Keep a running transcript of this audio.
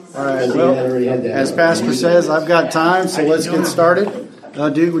All right, well, as Pastor says, I've got time, so let's get started.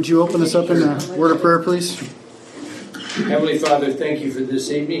 Dude, would you open us up in a word of prayer, please? Heavenly Father, thank you for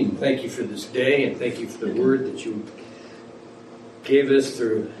this evening, and thank you for this day, and thank you for the word that you gave us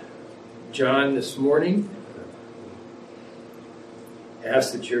through John this morning.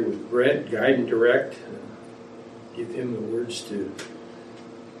 Ask that you're with Brett, guide and direct. Give him the words to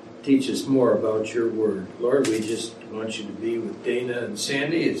teach us more about your word. Lord, we just want you to be with Dana and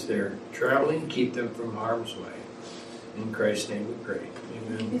Sandy as they're traveling. Keep them from harm's way. In Christ's name we pray.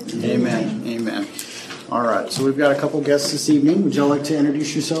 Amen. Amen. Amen. All right, so we've got a couple guests this evening. Would y'all like to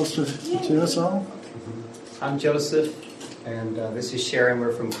introduce yourselves to us all? I'm Joseph, and this is Sharon.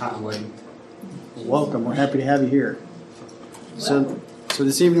 We're from Cottonwood. Welcome. We're happy to have you here. So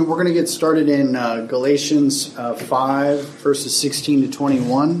this evening we're going to get started in Galatians 5, verses 16 to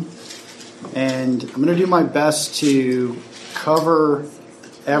 21. And I'm going to do my best to cover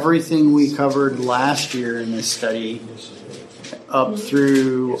everything we covered last year in this study up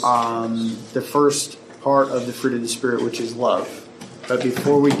through the first part of the fruit of the Spirit, which is love. But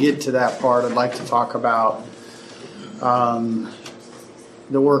before we get to that part, I'd like to talk about the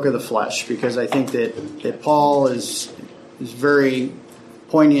work of the flesh, because I think that Paul is very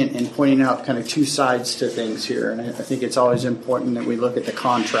poignant in pointing out kind of two sides to things here. And I think it's always important that we look at the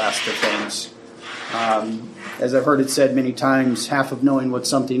contrast of things. As I've heard it said many times, half of knowing what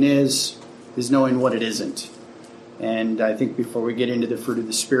something is knowing what it isn't. And I think before we get into the fruit of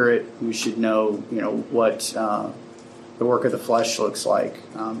the Spirit, we should know, what the work of the flesh looks like,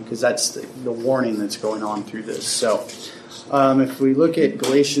 because that's the warning that's going on through this. So if we look at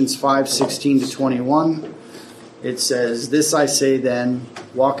Galatians 5:16 to 21, it says, "This I say then,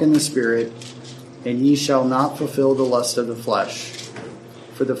 walk in the Spirit, and ye shall not fulfill the lust of the flesh.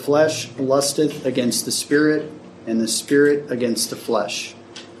 For the flesh lusteth against the Spirit, and the Spirit against the flesh.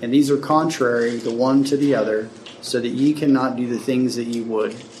 And these are contrary the one to the other, so that ye cannot do the things that ye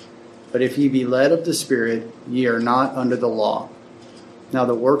would. But if ye be led of the Spirit, ye are not under the law. Now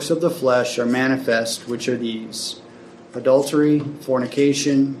the works of the flesh are manifest, which are these: adultery,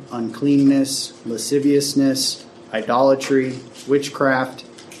 fornication, uncleanness, lasciviousness, idolatry, witchcraft,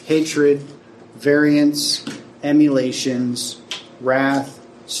 hatred, variance, emulations, wrath,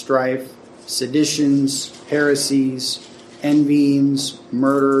 strife, seditions, heresies, envyings,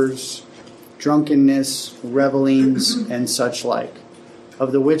 murders, drunkenness, revellings, and such like,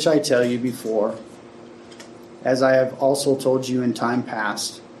 of the which I tell you before, as I have also told you in time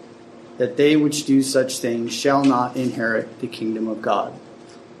past, that they which do such things shall not inherit the kingdom of God."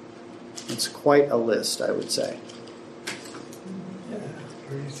 It's quite a list, I would say. Yeah,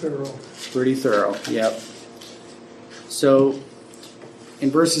 pretty thorough. Pretty thorough, yep. So, in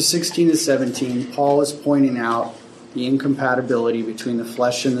verses 16 to 17, Paul is pointing out the incompatibility between the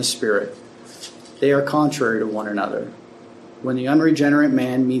flesh and the Spirit. They are contrary to one another. When the unregenerate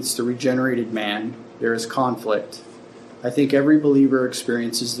man meets the regenerated man, there is conflict. I think every believer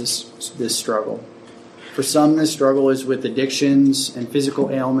experiences this struggle. For some, this struggle is with addictions and physical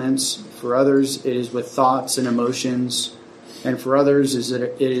ailments. For others, it is with thoughts and emotions. And for others,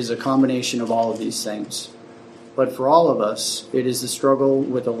 it is a combination of all of these things. But for all of us, it is the struggle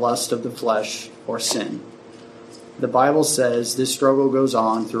with the lust of the flesh, or sin. The Bible says this struggle goes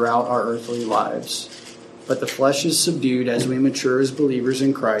on throughout our earthly lives. But the flesh is subdued as we mature as believers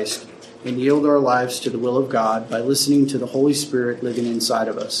in Christ and yield our lives to the will of God by listening to the Holy Spirit living inside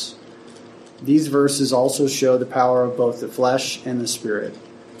of us. These verses also show the power of both the flesh and the Spirit.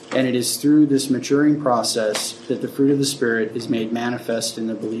 And it is through this maturing process that the fruit of the Spirit is made manifest in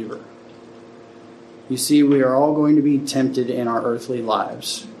the believer. You see, we are all going to be tempted in our earthly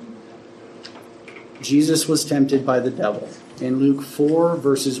lives. Jesus was tempted by the devil. In Luke 4,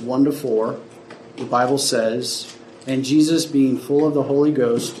 verses 1 to 4, the Bible says, "And Jesus, being full of the Holy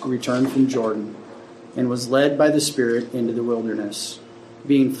Ghost, returned from Jordan, and was led by the Spirit into the wilderness,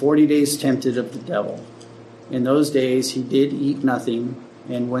 being 40 days tempted of the devil. In those days he did eat nothing,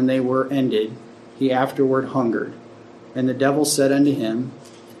 and when they were ended, he afterward hungered. And the devil said unto him,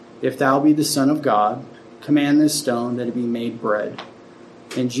 If thou be the Son of God, command this stone that it be made bread.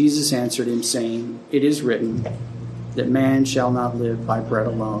 And Jesus answered him, saying, It is written, that man shall not live by bread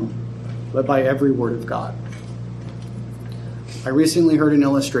alone, but by every word of God." I recently heard an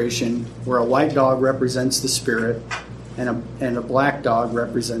illustration where a white dog represents the Spirit and a black dog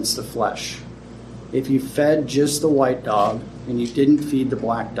represents the flesh. If you fed just the white dog and you didn't feed the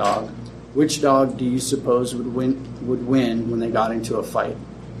black dog, which dog do you suppose would win when they got into a fight?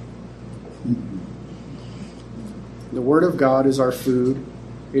 The Word of God is our food.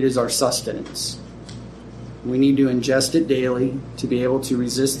 It is our sustenance. We need to ingest it daily to be able to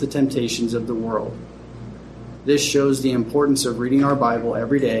resist the temptations of the world. This shows the importance of reading our Bible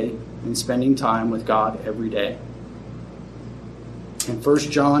every day and spending time with God every day. In 1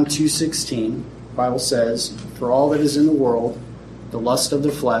 John 2:16, the Bible says, "For all that is in the world, the lust of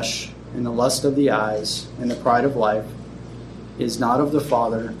the flesh, and the lust of the eyes, and the pride of life, is not of the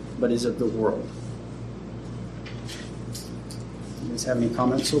Father, but is of the world." You guys have any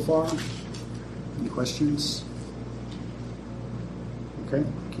comments so far? Any questions? Okay,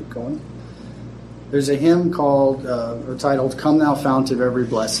 keep going. There's a hymn called, or titled, "Come Thou Fount of Every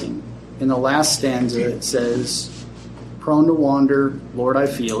Blessing." In the last stanza it says, "Prone to wander, Lord, I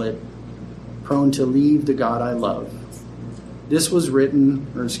feel it, prone to leave the God I love." This was rewritten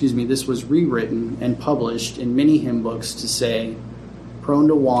and published in many hymn books to say, "Prone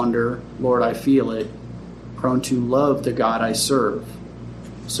to wander, Lord, I feel it, prone to love the God I serve."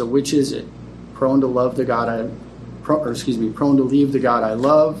 So which is it? Prone to leave the God I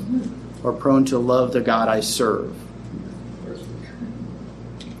love, or prone to love the God I serve?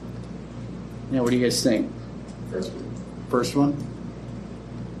 Now, what do you guys think? First one?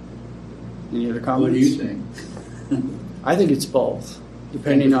 Any other comments? What do you think? I think it's both,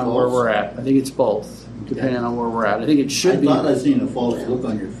 depending on where we're at. I think it's both, depending on where we're at. I think it should be. I thought I seen a false look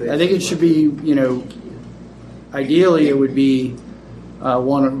on your face. I think it should be, ideally it would be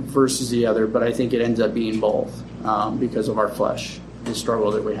one versus the other, but I think it ends up being both because of our flesh, the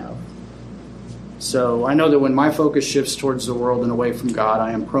struggle that we have. So I know that when my focus shifts towards the world and away from God,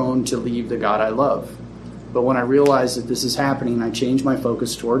 I am prone to leave the God I love. But when I realize that this is happening, I change my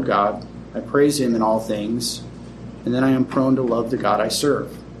focus toward God. I praise Him in all things, and then I am prone to love the God I serve.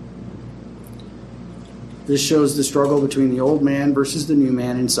 This shows the struggle between the old man versus the new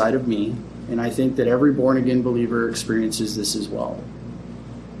man inside of me, and I think that every born-again believer experiences this as well.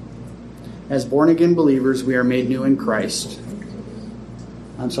 As born-again believers, we are made new in Christ.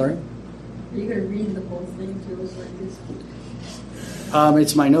 I'm sorry? Are you going to read the whole thing to us like this?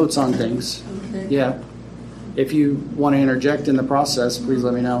 It's my notes on things. Okay. Yeah. If you want to interject in the process, please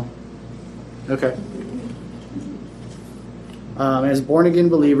let me know. Okay. As born-again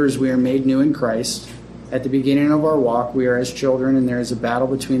believers, we are made new in Christ. At the beginning of our walk, we are as children, and there is a battle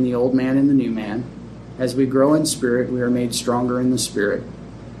between the old man and the new man. As we grow in spirit, we are made stronger in the spirit.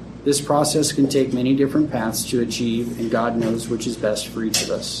 This process can take many different paths to achieve, and God knows which is best for each of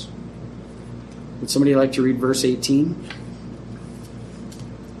us. Would somebody like to read verse 18?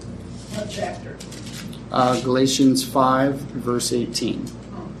 What chapter? Galatians 5, verse 18.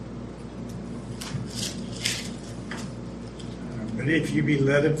 But if you be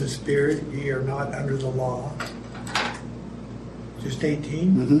led of the Spirit, ye are not under the law. Just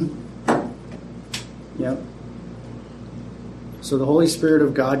 18? Mm-hmm. Yep. So the Holy Spirit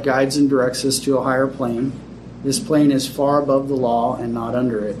of God guides and directs us to a higher plane. This plane is far above the law and not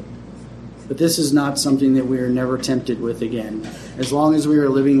under it. But this is not something that we are never tempted with again. As long as we are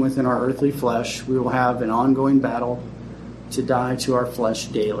living within our earthly flesh, we will have an ongoing battle to die to our flesh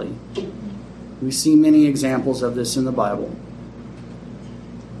daily. We see many examples of this in the Bible.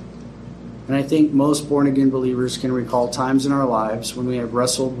 And I think most born-again believers can recall times in our lives when we have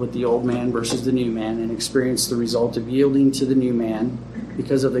wrestled with the old man versus the new man and experienced the result of yielding to the new man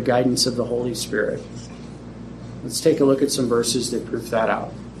because of the guidance of the Holy Spirit. Let's take a look at some verses that prove that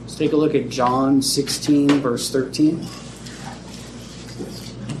out. Let's take a look at John 16, verse 13.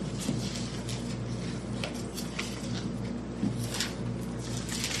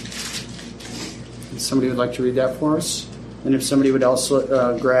 If somebody would like to read that for us. And if somebody would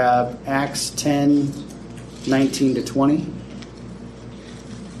also grab Acts 10, 19 to 20.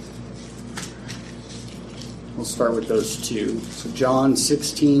 We'll start with those two. So John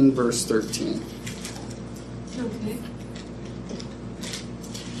 16, verse 13. Okay.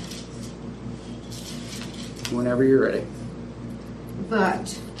 Whenever you're ready. But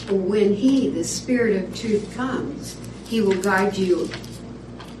when He, the Spirit of truth, comes, He will guide you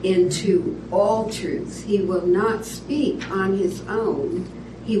into all truth. He will not speak on His own.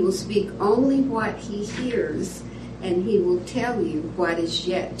 He will speak only what He hears, and He will tell you what is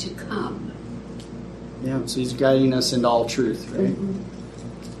yet to come. Yeah, so He's guiding us into all truth, right?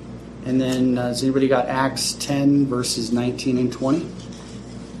 Mm-hmm. And then, has anybody got Acts 10, verses 19 and 20?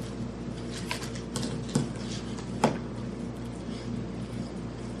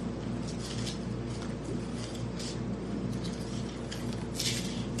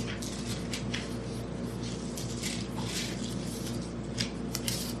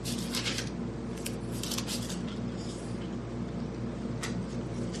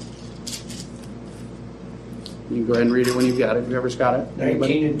 You can go ahead and read it when you've got it. Whoever's got it.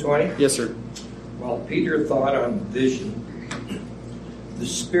 19 and 20? Yes, sir. While Peter thought on the vision, the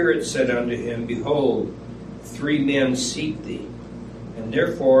Spirit said unto him, Behold, 3 men seek thee, and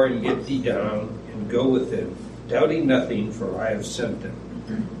therefore get thee down and go with them, doubting nothing, for I have sent them.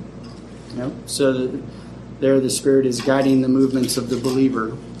 Yep. So there the Spirit is guiding the movements of the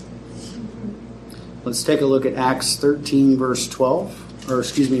believer. Let's take a look at Acts 13, verse 12. Or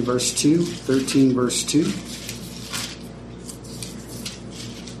excuse me, verse 2. 13, verse 2.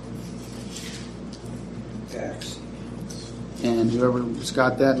 Acts. And whoever's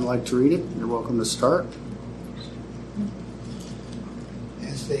got that and would like to read it, you're welcome to start.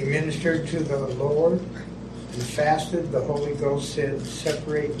 As they ministered to the Lord and fasted, the Holy Ghost said,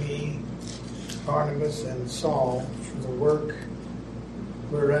 Separate me, Barnabas and Saul, from the work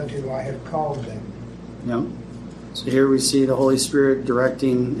whereunto I have called them. Yep. So here we see the Holy Spirit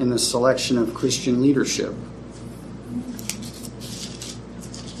directing in the selection of Christian leadership.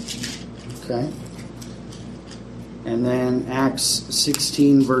 Okay. And then Acts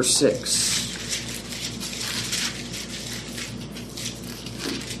 16, verse 6.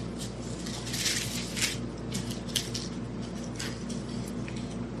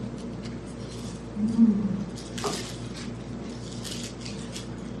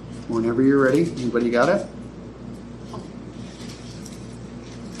 Whenever you're ready. Anybody got it?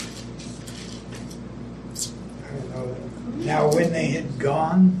 I don't know. Now when they had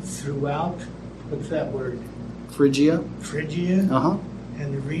gone throughout, what's that word? Phrygia. Phrygia Uh-huh.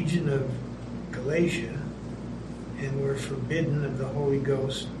 and the region of Galatia, and were forbidden of the Holy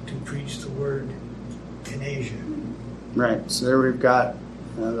Ghost to preach the word in Asia. Right. So there we've got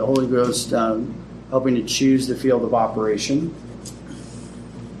the Holy Ghost helping to choose the field of operation.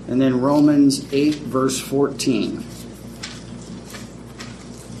 And then Romans 8, verse 14.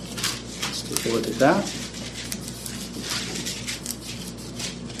 Let's take a look at that.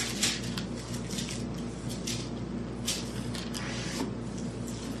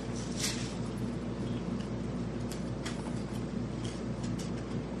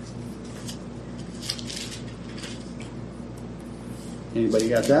 Anybody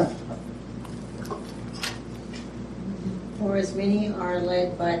got that? For as many are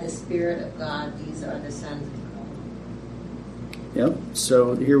led by the Spirit of God, these are the sons of God. Yep.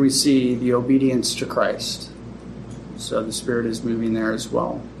 So here we see the obedience to Christ. So the Spirit is moving there as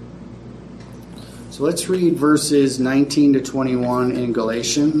well. So let's read verses 19 to 21 in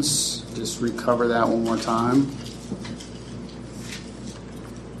Galatians. Just recover that one more time.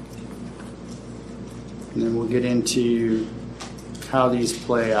 And then we'll get into how these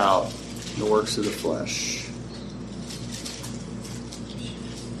play out, the works of the flesh.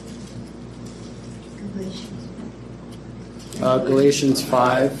 Galatians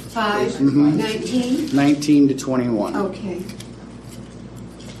 5. 5, Mhm. 19? 19 to 21. Okay.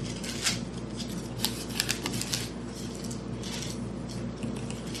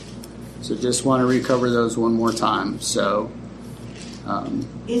 So just want to recover those one more time. So,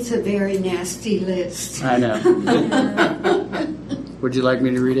 It's a very nasty list. I know. Would you like me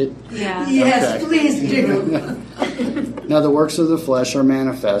to read it? Yeah. Yes, Okay. please do. Now the works of the flesh are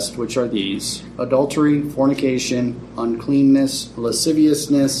manifest, which are these: adultery, fornication, uncleanness,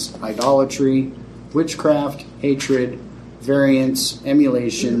 lasciviousness, idolatry, witchcraft, hatred, variance,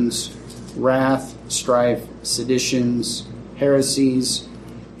 emulations, wrath, strife, seditions, heresies,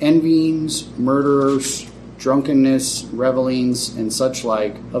 envyings, murderers, drunkenness, revelings, and such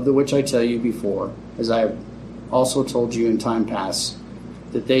like, of the which I tell you before, as I have also told you in time past,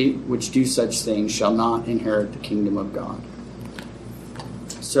 that they which do such things shall not inherit the kingdom of God.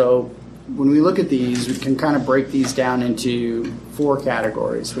 So when we look at these, we can kind of break these down into 4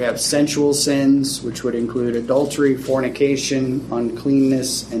 categories. We have sensual sins, which would include adultery, fornication,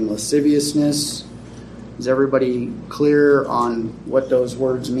 uncleanness, and lasciviousness. Is everybody clear on what those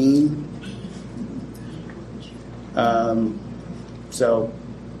words mean?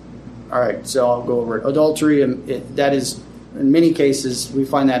 All right, so I'll go over it. Adultery, that is, in many cases, we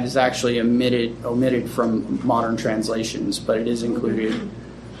find that is actually omitted from modern translations, but it is included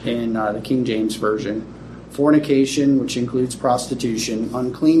in the King James Version. Fornication, which includes prostitution.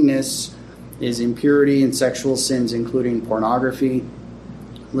 Uncleanness is impurity and sexual sins, including pornography.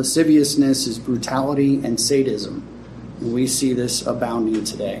 Lasciviousness is brutality and sadism. And we see this abounding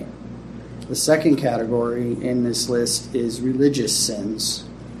today. The second category in this list is religious sins,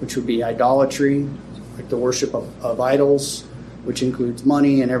 which would be idolatry, like the worship of idols, which includes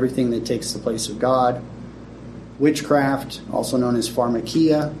money and everything that takes the place of God. Witchcraft, also known as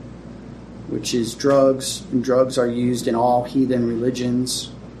pharmakia, which is drugs, and drugs are used in all heathen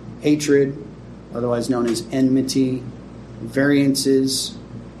religions. Hatred, otherwise known as enmity. Variances,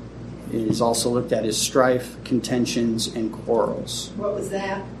 is also looked at as strife, contentions, and quarrels. What was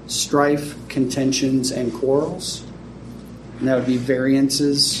that? Strife, contentions, and quarrels. And that would be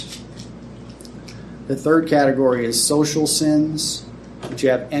variances. The third category is social sins, which you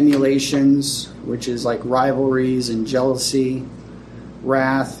have emulations, which is like rivalries and jealousy,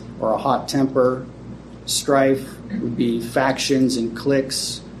 wrath or a hot temper. Strife would be factions and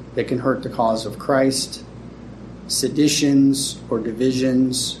cliques that can hurt the cause of Christ. Seditions or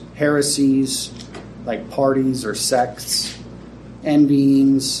divisions, heresies like parties or sects,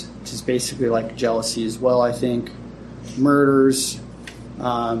 envyings, which is basically like jealousy as well, I think. Murders.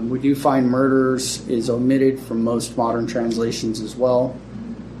 We do find murders is omitted from most modern translations as well.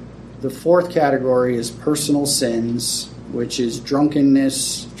 The fourth category is personal sins, which is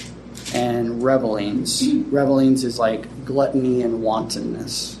drunkenness and revelings. Revelings is like gluttony and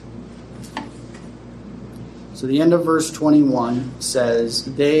wantonness. So the end of verse 21 says,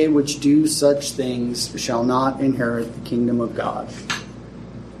 "They which do such things shall not inherit the kingdom of God."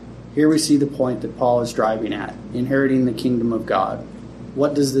 Here we see the point that Paul is driving at, inheriting the kingdom of God.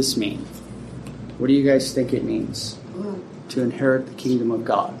 What does this mean? What do you guys think it means to inherit the kingdom of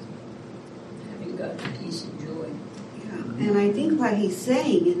God? Having got peace and joy. Yeah. And I think what he's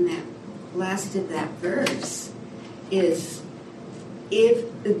saying in that last of that verse is, if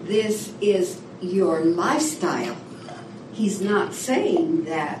this is your lifestyle, he's not saying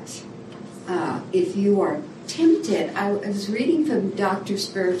that if you are tempted. I was reading from Dr.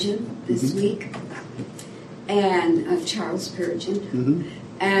 Spurgeon this week, and Charles Spurgeon,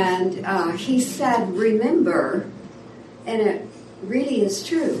 and he said, remember, and it really is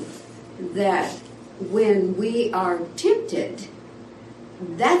true, that when we are tempted,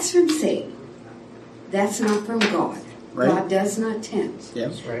 that's from Satan. That's not from God. Right. God does not tempt.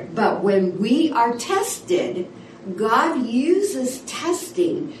 Yes, right. But when we are tested, God uses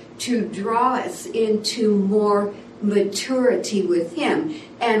testing to draw us into more maturity with Him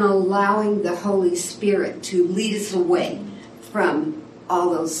and allowing the Holy Spirit to lead us away from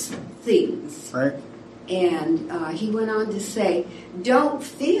all those things. right? And he went on to say, don't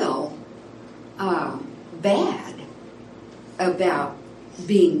feel bad about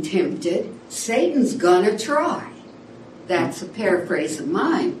being tempted. Satan's gonna try. That's a paraphrase of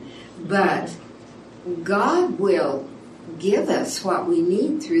mine. But God will give us what we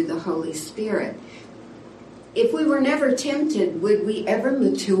need through the Holy Spirit. If we were never tempted, would we ever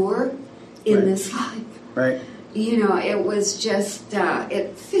mature in Right. this life? Right. You know, it was just,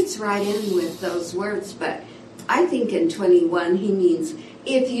 it fits right in with those words. But I think in 21 he means,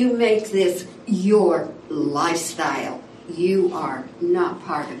 if you make this your lifestyle, you are not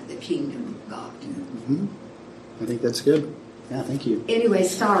part of the kingdom of God. I think that's good. Yeah, thank you. Anyway,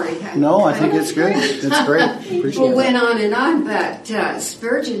 sorry. No, I think it's good. It's great. Appreciate Well, went that. on, but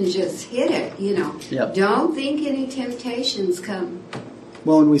Spurgeon just hit it, you know. Yep. Don't think any temptations come.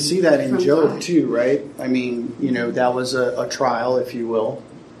 Well, and we see that in From Job God. too, right? I mean, you know, that was a trial, if you will,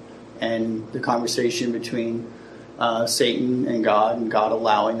 and the conversation between Satan and God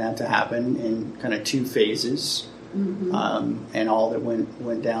allowing that to happen in kind of two phases, and all that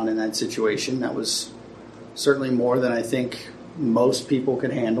went down in that situation. That was certainly more than I think most people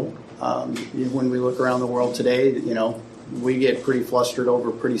could handle. When we look around the world today, you know, we get pretty flustered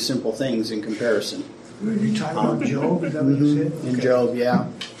over pretty simple things in comparison. Are you talking about Job? Is that what you said? In Okay. Job,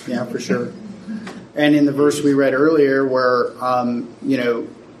 yeah, for sure. And in the verse we read earlier, where you know,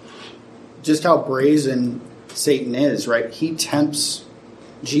 just how brazen Satan is, right? He tempts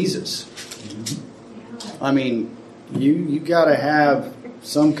Jesus. I mean, you got to have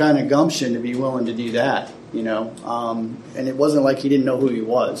some kind of gumption to be willing to do that, you know. And it wasn't like he didn't know who he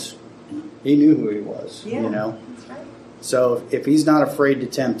was; he knew who he was, Yeah, you know. that's right. So if he's not afraid to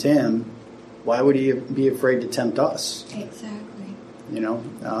tempt him, why would he be afraid to tempt us? Exactly. You know,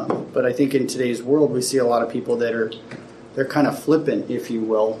 but I think in today's world we see a lot of people that they're kind of flippant, if you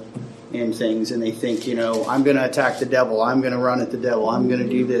will, in things, and they think, you know, I'm going to attack the devil, I'm going to run at the devil, I'm going to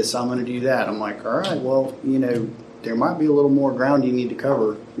do this, I'm going to do that. I'm like, all right, well, you know, there might be a little more ground you need to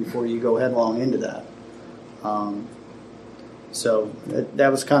cover before you go headlong into that. So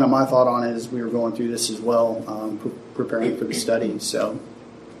that was kind of my thought on it as we were going through this as well, preparing for the study. So,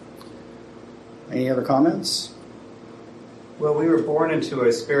 any other comments? Well, we were born into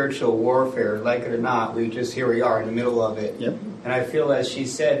a spiritual warfare, like it or not. Here we are in the middle of it. Yep. And I feel, as she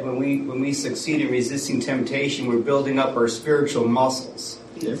said, when we succeed in resisting temptation, we're building up our spiritual muscles.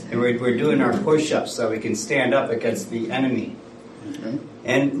 Yep. And we're doing our push-ups so we can stand up against the enemy. Okay.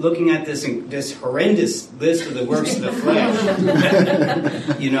 And looking at this horrendous list of the works of the flesh,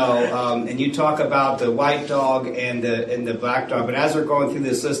 and you talk about the white dog and the black dog, but as we're going through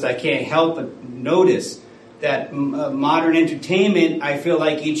this list, I can't help but notice that modern entertainment, I feel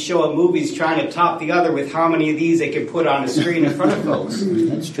like each show of movies trying to top the other with how many of these they can put on the screen in front of folks.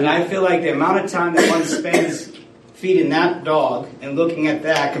 That's true. And I feel like the amount of time that one spends feeding that dog and looking at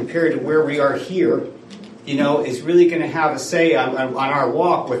that compared to where we are here, is really going to have a say on our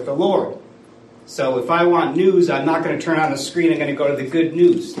walk with the Lord. So if I want news, I'm not going to turn on the screen. I'm going to go to the good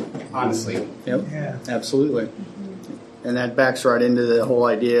news, honestly. Yep. Yeah. Absolutely. And that backs right into the whole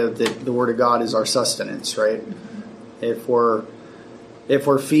idea that the Word of God is our sustenance, right? If we're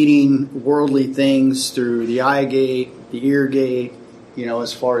feeding worldly things through the eye gate, the ear gate,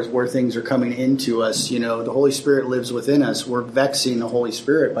 as far as where things are coming into us, the Holy Spirit lives within us. We're vexing the Holy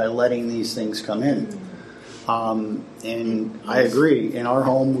Spirit by letting these things come in. And I agree. In our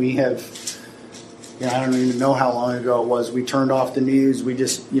home, we have, I don't even know how long ago it was, we turned off the news. We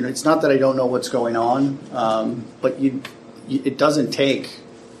just, it's not that I don't know what's going on, but it doesn't take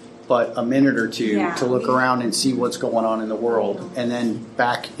but a minute or two to look around and see what's going on in the world. And then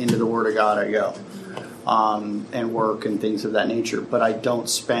back into the Word of God I go, and work and things of that nature. But I don't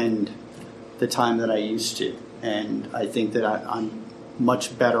spend the time that I used to. And I think that I'm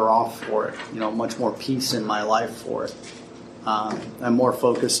much better off for it, much more peace in my life for it. I'm more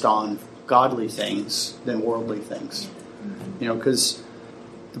focused on godly things than worldly things, because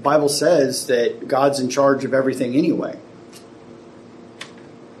the Bible says that God's in charge of everything anyway.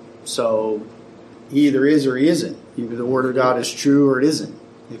 So he either is or he isn't. Either the Word of God is true or it isn't.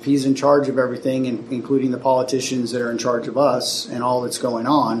 If he's in charge of everything, including the politicians that are in charge of us and all that's going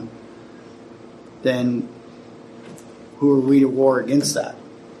on, then who are we to war against that?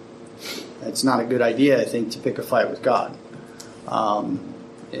 It's not a good idea, I think, to pick a fight with God.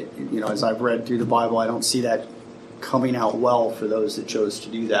 As I've read through the Bible, I don't see that coming out well for those that chose to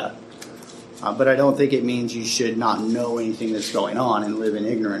do that. But I don't think it means you should not know anything that's going on and live in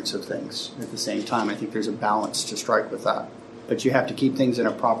ignorance of things at the same time. I think there's a balance to strike with that. But you have to keep things in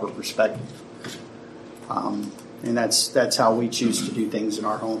a proper perspective. And that's how we choose to do things in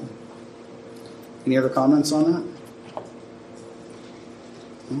our home. Any other comments on that?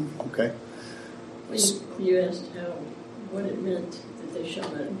 Okay. When you asked what it meant that they shall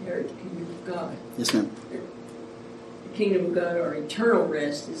not inherit the kingdom of God. Yes, ma'am. The kingdom of God, our eternal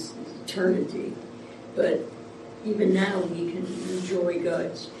rest, is eternity. But even now we can enjoy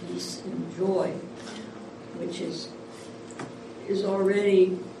God's peace and joy, which is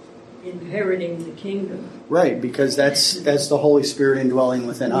already inheriting the kingdom. Right, because that's the Holy Spirit indwelling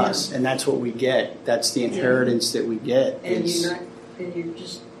within us, and that's what we get. That's the inheritance that we get. And you're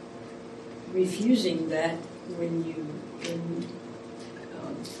just refusing that when you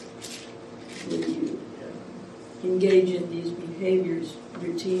engage in these behaviors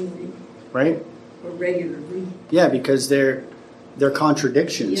routinely, right, or regularly. Yeah, because they're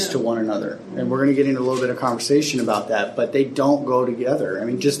contradictions to one another, and we're going to get into a little bit of conversation about that. But they don't go together. I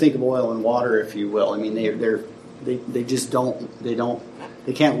mean, just think of oil and water, if you will. I mean, they just don't.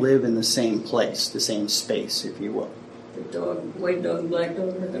 They can't live in the same place, the same space, if you will. The white dog, black dog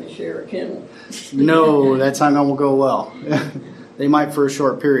are going to share a kennel. No, that time that will go well. They might for a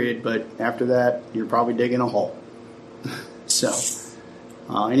short period, but after that, you're probably digging a hole. So,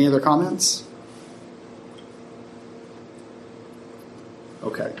 any other comments?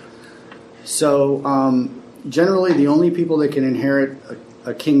 Okay. So, generally, the only people that can inherit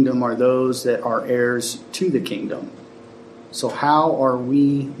a kingdom are those that are heirs to the kingdom. So, how are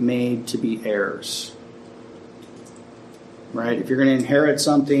we made to be heirs? Right? If you're going to inherit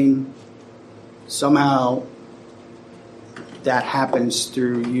something, somehow that happens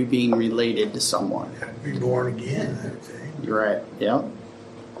through you being related to someone. Have to be born again, I would say. You're right. Yeah.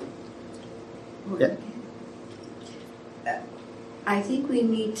 Yeah. I think we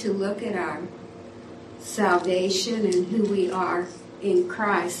need to look at our salvation and who we are in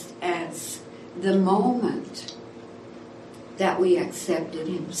Christ as the moment that we accepted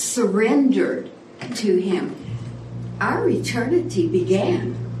Him, surrendered to Him. Our eternity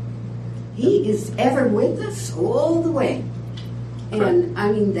began. He is ever with us all the way. And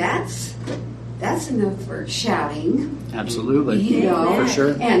I mean, that's enough for shouting. Absolutely. You know, for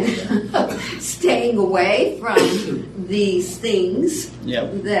sure. And staying away from these things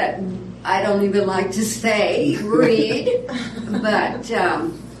that I don't even like to say, read. But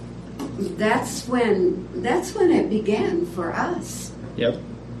that's when it began for us. Yep.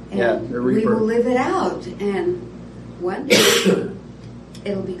 And yeah. we will live it out, and one day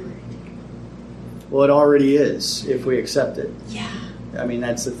it'll be great. Well, it already is if we accept it. Yeah. I mean,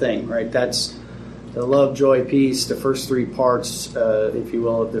 that's the thing, right? That's the love, joy, peace, the first three parts, if you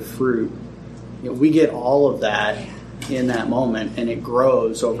will, of the fruit. We get all of that in that moment, and it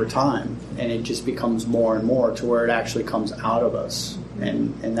grows over time, and it just becomes more and more to where it actually comes out of us,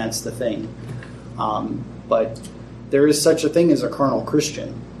 and that's the thing. But there is such a thing as a carnal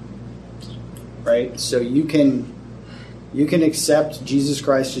Christian, right? So you can accept Jesus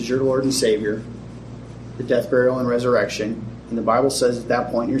Christ as your Lord and Savior, the death, burial, and resurrection, and the Bible says at that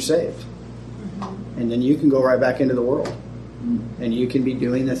point you're saved. And then you can go right back into the world, and you can be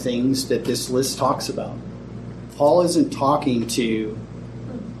doing the things that this list talks about. Paul isn't talking to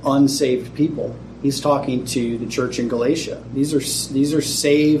unsaved people. He's talking to the church in Galatia. These are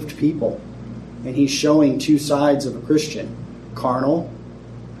saved people. And he's showing two sides of a Christian, carnal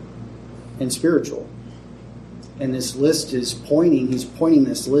and spiritual. And this list he's pointing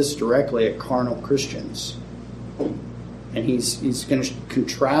this list directly at carnal Christians. And he's going to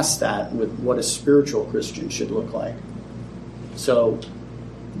contrast that with what a spiritual Christian should look like. So,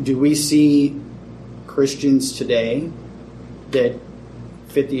 do we see Christians today that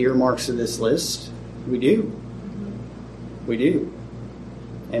fit the earmarks of this list? We do. We do.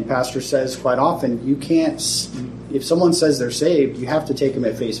 And Pastor says quite often, you can't, if someone says they're saved, you have to take them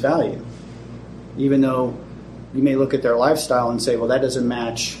at face value. Even though you may look at their lifestyle and say, well, that doesn't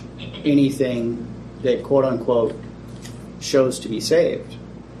match anything that, quote unquote, shows to be saved.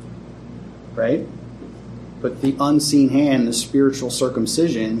 Right? But the unseen hand, the spiritual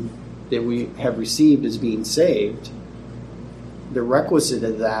circumcision that we have received as being saved, the requisite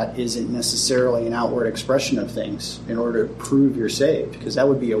of that isn't necessarily an outward expression of things in order to prove you're saved, because that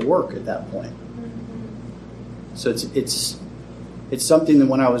would be a work at that point. So it's something that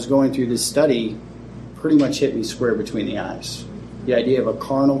when I was going through this study pretty much hit me square between the eyes. The idea of a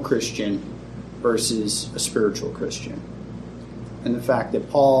carnal Christian versus a spiritual Christian. And the fact that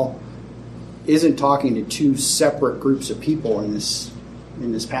Paul isn't talking to two separate groups of people in this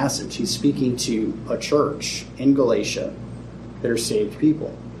passage. He's speaking to a church in Galatia that are saved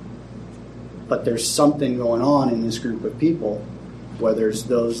people. But there's something going on in this group of people, whether it's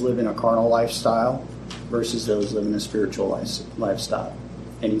those living a carnal lifestyle versus those living a spiritual lifestyle.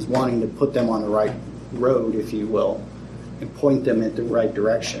 And he's wanting to put them on the right road, if you will, and point them in the right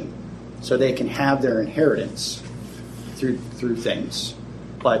direction so they can have their inheritance through things.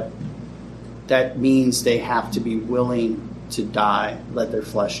 But that means they have to be willing to die, let their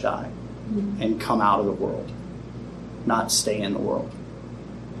flesh die, and come out of the world, not stay in the world.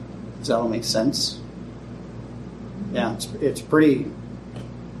 Does that all make sense? Yeah, it's pretty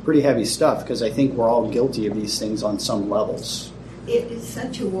heavy stuff, because I think we're all guilty of these things on some levels. It is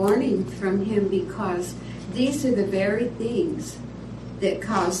such a warning from him, because these are the very things that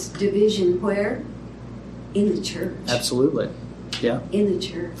cause division where? In the church. Absolutely. Yeah. In the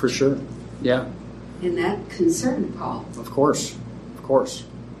church. For sure. Yeah. And that concerned Paul. Of course.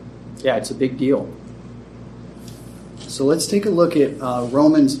 Yeah, it's a big deal. So let's take a look at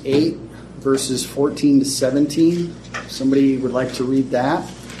Romans 8, verses 14 to 17. Somebody would like to read that?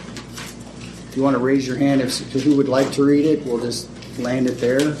 If you want to raise your hand to who would like to read it, we'll just land it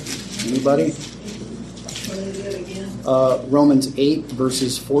there. Anybody? What is it again? Romans 8,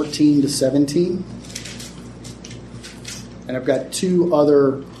 verses 14 to 17. And I've got two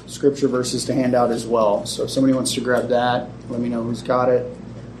other scripture verses to hand out as well. So if somebody wants to grab that, let me know who's got it.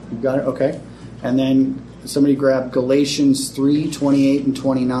 You've got it? Okay. And then somebody grab Galatians 3, 28 and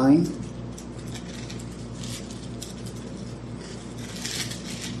 29.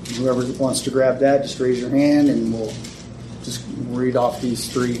 Whoever wants to grab that, just raise your hand and we'll just read off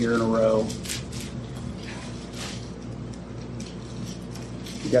these three here in a row.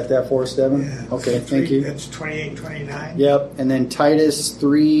 You got that for us, Devin? Yeah, okay, thank you. That's 28, 29. Yep, and then Titus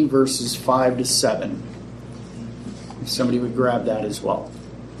 3, verses 5 to 7. If somebody would grab that as well.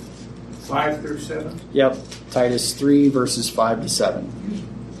 5 through 7? Yep, Titus 3, verses 5 to 7.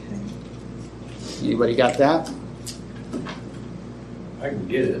 Anybody got that? I can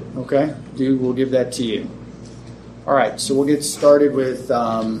get it. Okay, dude, we'll give that to you. All right, so we'll get started with,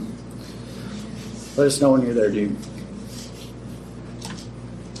 let us know when you're there, dude.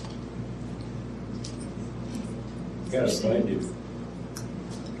 Gotta find it.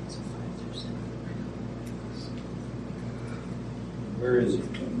 Where is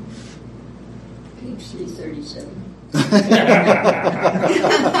it? Page 337.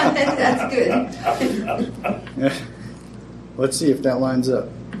 That's good. Let's see if that lines up.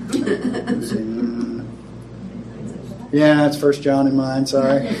 Yeah, that's 1 John in mine,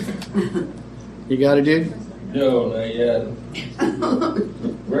 sorry. You got it, dude? No, not yet.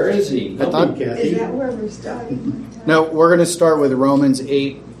 Where is he? I thought- Kathy. Is that where we're starting? No, we're going to start with Romans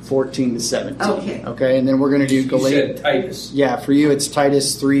 8:14 to 17. Okay. Okay, and then we're going to do You Galatians. said Titus. Yeah, for you it's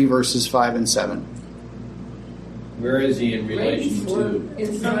Titus 3 verses 5 and 7. Where is he in relation to?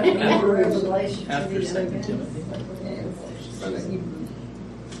 It's not Hebrews. After 2 Timothy.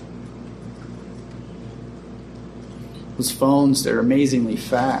 Those phones, they're amazingly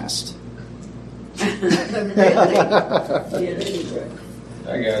fast. Yeah,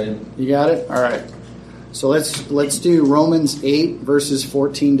 I got him. You got it? All right. So let's do Romans 8 verses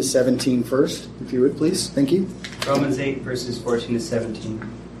 14 to 17 first, if you would, please. Thank you. Romans 8, verses 14 to 17.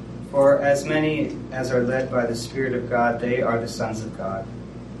 For as many as are led by the Spirit of God, they are the sons of God.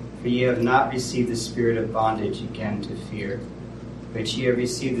 For ye have not received the spirit of bondage again to fear, but ye have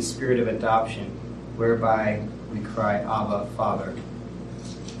received the spirit of adoption, whereby we cry, Abba, Father.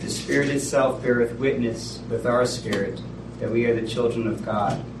 The Spirit itself beareth witness with our spirit that we are the children of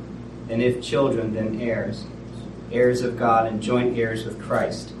God. And if children, then heirs, heirs of God and joint heirs with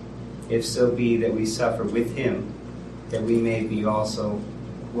Christ, if so be that we suffer with him, that we may be also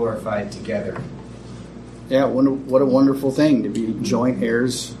glorified together. Yeah, what a wonderful thing to be joint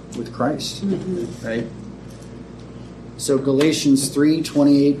heirs with Christ, right? So Galatians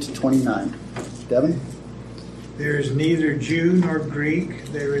 3:28 to 29. Devin? There is neither Jew nor Greek,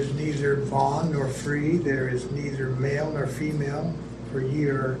 there is neither bond nor free, there is neither male nor female, for ye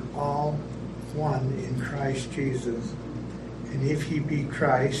are all one in Christ Jesus. And if ye be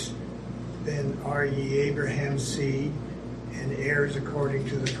Christ, then are ye Abraham's seed and heirs according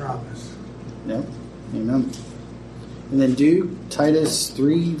to the promise. Yep. Amen. And then do Titus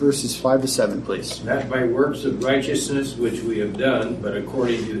 3 verses 5 to 7, please. Not by works of righteousness which we have done, but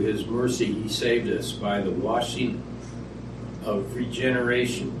according to his mercy he saved us by the washing of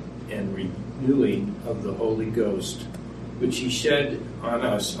regeneration and renewing of the Holy Ghost, which he shed on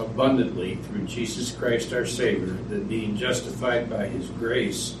us abundantly through Jesus Christ our Savior, that being justified by his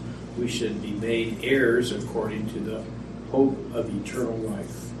grace, we should be made heirs according to the hope of eternal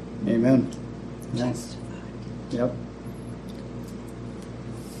life. Amen. Yep.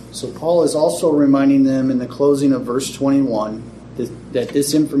 So Paul is also reminding them in the closing of verse 21 that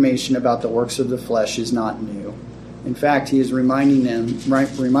this information about the works of the flesh is not new. In fact, he is reminding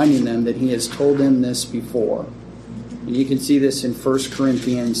them that he has told them this before. And you can see this in 1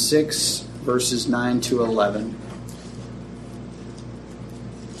 Corinthians 6, verses 9 to 11.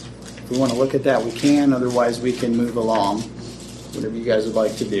 If we want to look at that, we can. Otherwise, we can move along. Whatever you guys would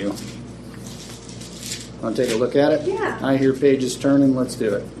like to do. Want to take a look at it? Yeah. I hear pages turning. Let's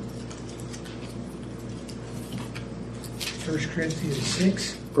do it. 1 Corinthians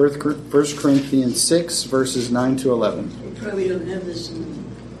 6. 1 Corinthians 6, verses 9 to 11. They probably don't have this in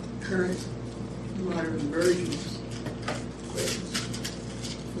current modern versions. But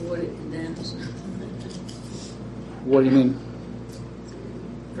for what it condemns. What do you mean?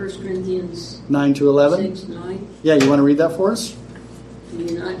 1 Corinthians 9 to 11? 6, 9. Yeah, you want to read that for us? Do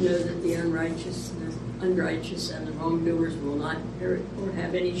you not know that the unrighteous and the wrongdoers will not inherit or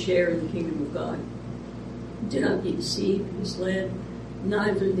have any share in the kingdom of God? Do not be deceived, misled.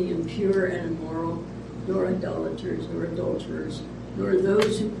 Neither the impure and immoral, nor idolaters, nor adulterers, nor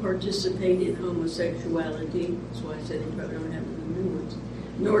those who participate in homosexuality, that's why I said they probably don't have the new ones,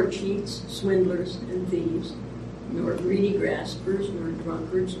 nor cheats, swindlers, and thieves, nor greedy graspers, nor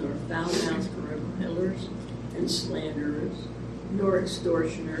drunkards, nor foul-mouthed revilers and slanderers, nor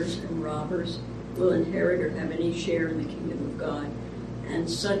extortioners and robbers will inherit or have any share in the kingdom of God. And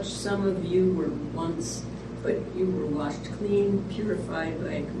such some of you were once, but you were washed clean, purified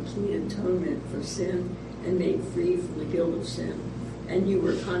by a complete atonement for sin, and made free from the guilt of sin. And you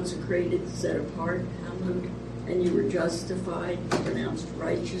were consecrated, set apart, hallowed, and you were justified, pronounced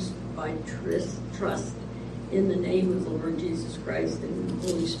righteous by trust in the name of the Lord Jesus Christ and in the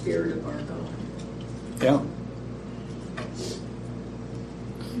Holy Spirit of our God. Yeah.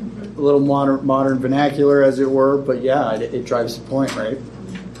 A little modern vernacular, as it were, but yeah, it drives the point, right?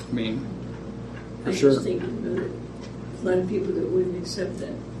 I mean, for sure. I just think a lot of people that wouldn't accept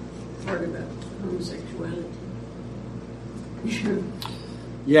that part about homosexuality.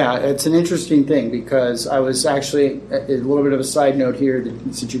 Yeah, it's an interesting thing because I was actually, a little bit of a side note here,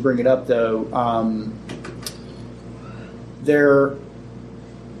 since you bring it up though, there,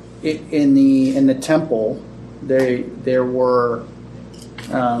 in the temple, there were,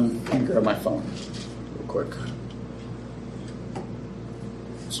 let me grab my phone real quick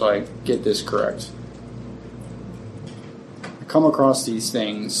so I get this correct. I come across these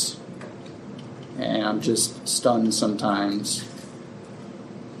things and I'm just stunned sometimes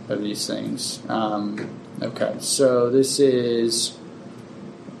of these things. Okay, so this is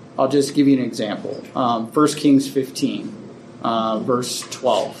I'll just give you an example. 1 Kings 15, verse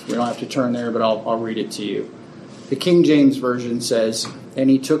 12. We don't have to turn there, but I'll read it to you. The King James Version says,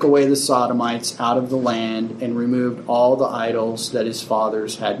 "And he took away the Sodomites out of the land and removed all the idols that his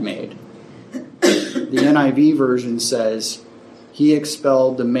fathers had made." The NIV Version says, "He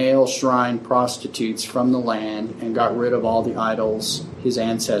expelled the male shrine prostitutes from the land and got rid of all the idols his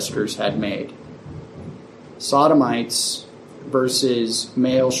ancestors had made." Sodomites versus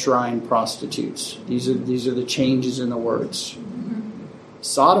male shrine prostitutes. These are the changes in the words.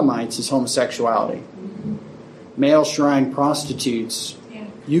 Sodomites is homosexuality. Male shrine prostitutes,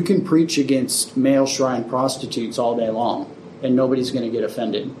 you can preach against male shrine prostitutes all day long and nobody's going to get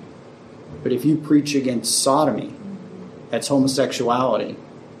offended. But if you preach against sodomy, that's homosexuality,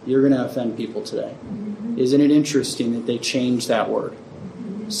 you're going to offend people today. Isn't it interesting that they changed that word?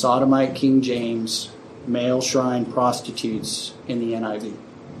 Sodomite, King James, male shrine prostitutes in the NIV.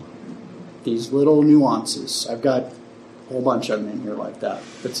 These little nuances. I've got a whole bunch of them in here like that.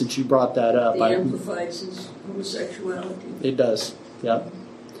 But since you brought that up, It amplifies his homosexuality. It does, yep.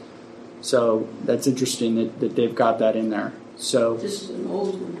 So that's interesting that they've got that in there. So This is an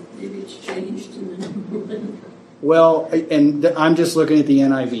old one. Maybe it's changed in the new one. well, and I'm just looking at the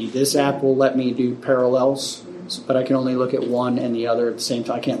NIV. This app will let me do parallels, but I can only look at one and the other at the same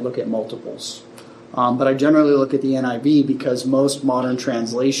time. I can't look at multiples. But I generally look at the NIV because most modern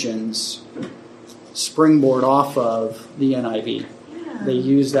translations springboard off of the NIV. They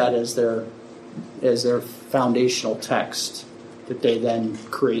use that as their foundational text that they then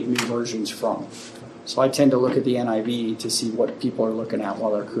create new versions from. So I tend to look at the NIV to see what people are looking at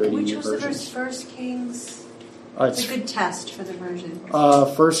while they're creating Which new was the versions. First Kings? It's It's a good test for the version.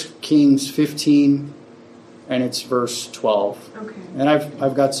 1 Kings 15, and it's verse 12. Okay. And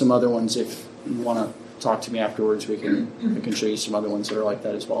I've got some other ones. If you want to talk to me afterwards, I can show you some other ones that are like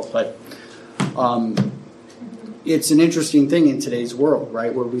that as well. But it's an interesting thing in today's world,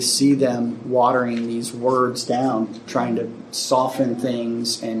 right, where we see them watering these words down, trying to soften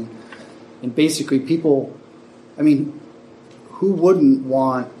things, and basically people, I mean, who wouldn't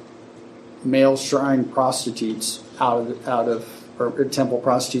want male shrine prostitutes out of or temple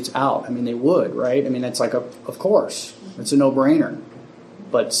prostitutes out? I mean, they would, right? I mean, that's like of course, it's a no-brainer.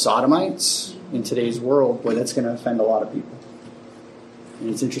 But sodomites in today's world, boy, that's going to offend a lot of people. And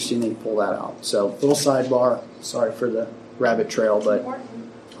it's interesting they pull that out. So, little sidebar. Sorry for the rabbit trail, but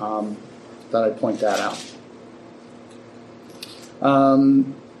thought I'd point that out.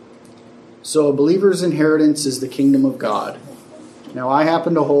 So, a believer's inheritance is the kingdom of God. Now, I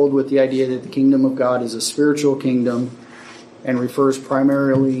happen to hold with the idea that the kingdom of God is a spiritual kingdom and refers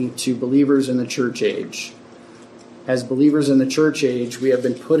primarily to believers in the church age. As believers in the church age, we have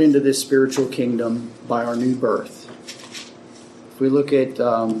been put into this spiritual kingdom by our new birth. If we look at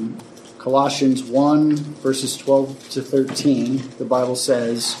Colossians 1, verses 12 to 13, the Bible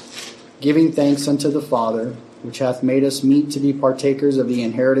says, "Giving thanks unto the Father, which hath made us meet to be partakers of the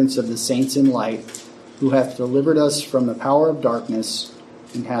inheritance of the saints in light, who hath delivered us from the power of darkness,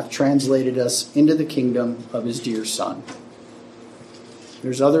 and hath translated us into the kingdom of his dear Son."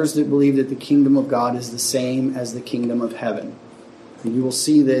 There's others that believe that the kingdom of God is the same as the kingdom of heaven. And you will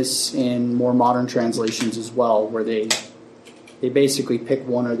see this in more modern translations as well, where they basically pick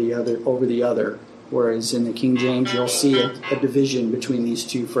one or the other over the other, whereas in the King James you'll see a division between these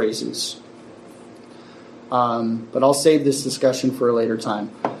two phrases. But I'll save this discussion for a later time.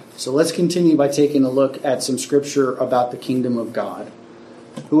 So let's continue by taking a look at some scripture about the kingdom of God.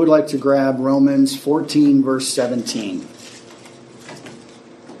 Who would like to grab Romans 14, verse 17?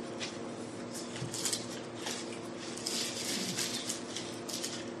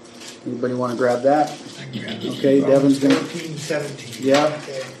 Anybody want to grab that? Okay, Devin's going to. 14, 17. Yeah.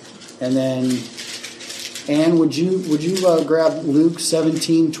 Okay. And then, Anne, would you grab Luke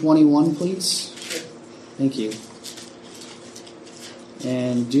 17:21, please? Thank you.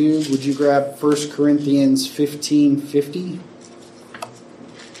 And Dude, would you grab 1 Corinthians 15:50?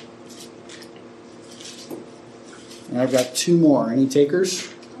 And I've got two more. Any takers?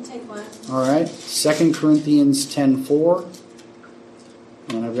 I'll take one. All right. 2 Corinthians 10:4.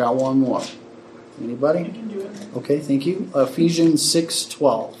 And I've got one more. Anybody? I can do it. Okay, thank you. Ephesians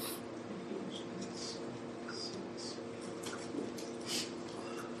 6:12.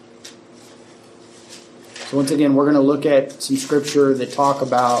 So once again, we're going to look at some scripture that talk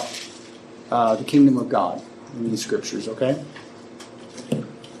about the kingdom of God in these scriptures, okay?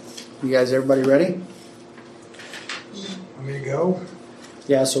 You guys, everybody ready? Want me to go?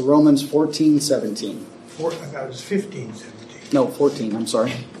 Yeah, so Romans 14:17. I thought it was 15, 17. No, 14, I'm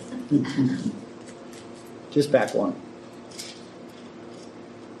sorry. Just back one.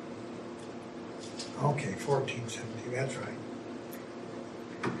 Okay, 14, 17, that's right.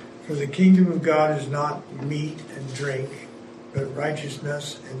 For the kingdom of God is not meat and drink, but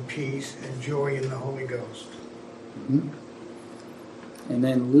righteousness and peace and joy in the Holy Ghost. Mm-hmm. And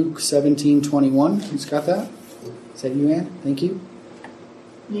then Luke 17:21. Who's got that? Is that you, Ann? Thank you.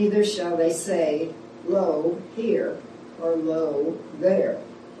 Neither shall they say, Lo, here, or Lo, there.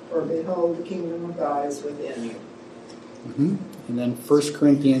 For behold, the kingdom of God is within you. Mm-hmm. And then 1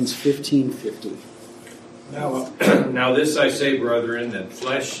 Corinthians 15:50. Now this I say, brethren, that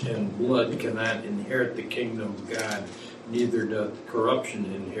flesh and blood cannot inherit the kingdom of God, neither doth corruption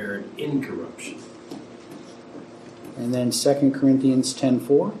inherit incorruption. And then 2 Corinthians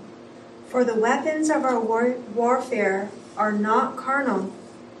 10:4. For the weapons of our warfare are not carnal,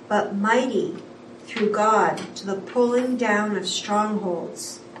 but mighty through God to the pulling down of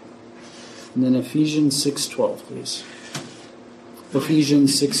strongholds. And then Ephesians 6:12, please.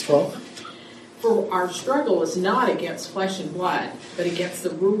 Ephesians 6:12. For our struggle is not against flesh and blood, but against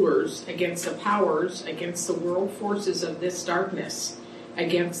the rulers, against the powers, against the world forces of this darkness,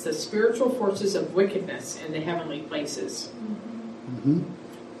 against the spiritual forces of wickedness in the heavenly places. Mm-hmm.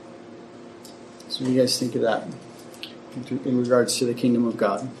 So what do you guys think of that in regards to the kingdom of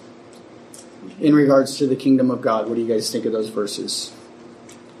God? In regards to the kingdom of God, what do you guys think of those verses?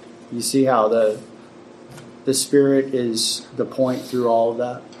 You see how the Spirit is the point through all of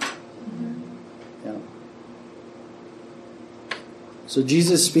that? Yeah. So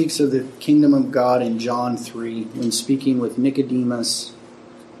Jesus speaks of the kingdom of God in John 3 when speaking with Nicodemus,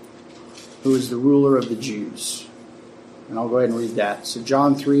 who is the ruler of the Jews. And I'll go ahead and read that. So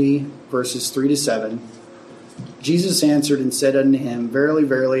John 3, verses 3 to 7. Jesus answered and said unto him, Verily,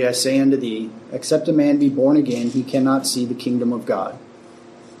 verily, I say unto thee, except a man be born again, he cannot see the kingdom of God.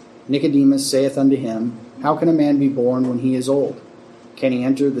 Nicodemus saith unto him, How can a man be born when he is old? Can he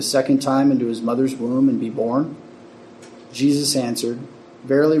enter the second time into his mother's womb and be born? Jesus answered,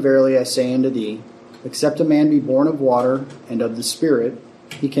 Verily, verily, I say unto thee, except a man be born of water and of the Spirit,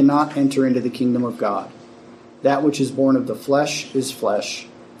 he cannot enter into the kingdom of God. That which is born of the flesh is flesh,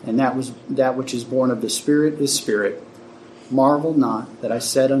 and that which is born of the Spirit is spirit. Marvel not that I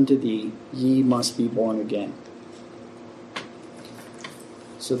said unto thee, Ye must be born again.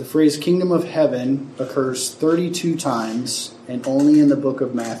 So the phrase kingdom of heaven occurs 32 times and only in the book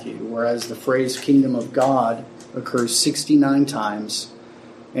of Matthew, whereas the phrase kingdom of God occurs 69 times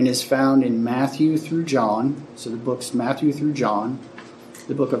and is found in Matthew through John, so the books Matthew through John,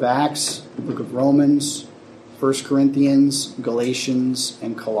 the book of Acts, the book of Romans, 1 Corinthians, Galatians,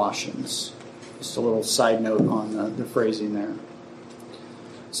 and Colossians. Just a little side note on the phrasing there.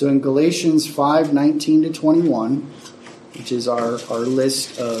 So in Galatians 5:19 to 21, which is our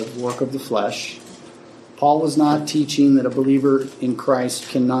list of work of the flesh, Paul was not teaching that a believer in Christ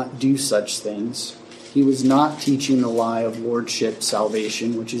cannot do such things. He was not teaching the lie of lordship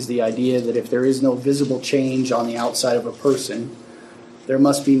salvation, which is the idea that if there is no visible change on the outside of a person, there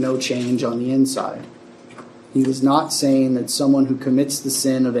must be no change on the inside. He was not saying that someone who commits the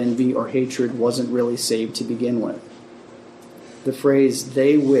sin of envy or hatred wasn't really saved to begin with. The phrase,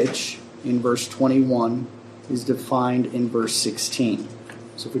 they which, in verse 21, is defined in verse 16.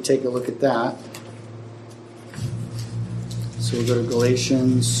 So if we take a look at that, so we'll go to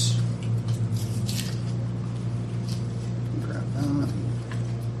Galatians. Grab that.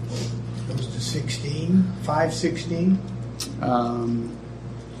 Goes to 16, 5:16.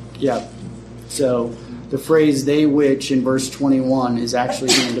 Yeah. So the phrase they which in verse 21 is actually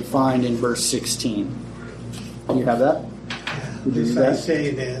being defined in verse 16. You have that? This I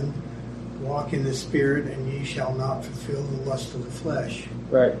say then, walk in the Spirit, and ye shall not fulfill the lust of the flesh.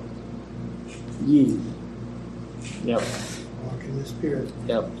 Right. Ye. Yep. Walk in the Spirit.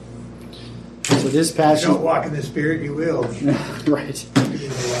 Yep. So this passage. If you don't walk in the Spirit, you will. Right. Be in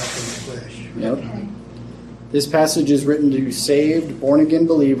the lust of the flesh. Yep. This passage is written to saved, born-again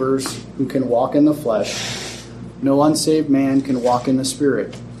believers who can walk in the flesh. No unsaved man can walk in the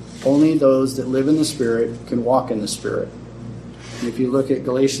Spirit. Only those that live in the Spirit can walk in the Spirit. And if you look at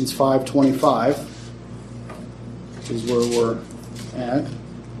Galatians 5:25, which is where we're at,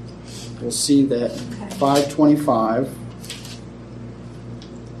 we'll see that 5:25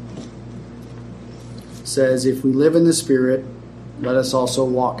 says, if we live in the Spirit, let us also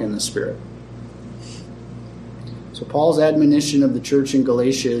walk in the Spirit. So Paul's admonition of the church in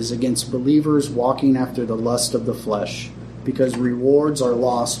Galatia is against believers walking after the lust of the flesh, because rewards are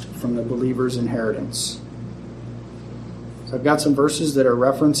lost from the believer's inheritance. So I've got some verses that are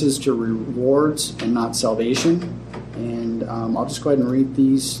references to rewards and not salvation. And I'll just go ahead and read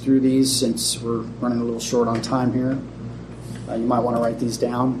through these since we're running a little short on time here. You might want to write these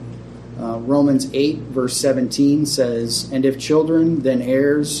down. Romans 8, verse 17 says, "And if children, then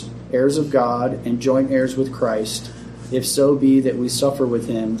heirs, heirs of God, and joint heirs with Christ, if so be that we suffer with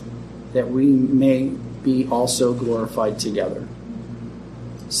him, that we may be also glorified together."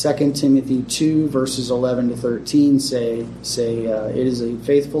 2 Timothy 2, verses 11 to 13 say, "It is a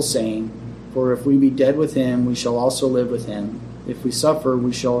faithful saying, for if we be dead with him, we shall also live with him. If we suffer,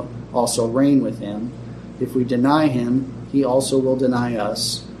 we shall also reign with him. If we deny him, he also will deny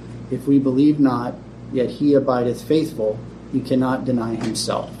us. If we believe not, yet he abideth faithful, he cannot deny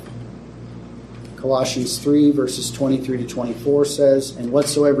himself." Colossians 3, verses 23 to 24 says, "And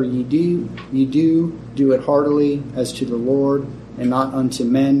whatsoever ye do it heartily as to the Lord, and not unto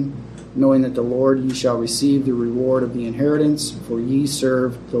men, knowing that the Lord ye shall receive the reward of the inheritance, for ye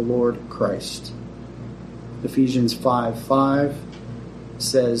serve the Lord Christ." Ephesians 5:5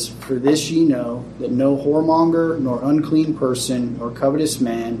 says, "For this ye know, that no whoremonger, nor unclean person, nor covetous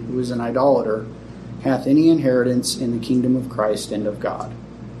man, who is an idolater, hath any inheritance in the kingdom of Christ and of God."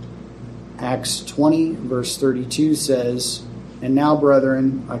 Acts 20, verse 32 says, "And now,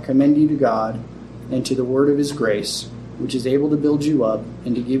 brethren, I commend you to God, and to the word of his grace, which is able to build you up,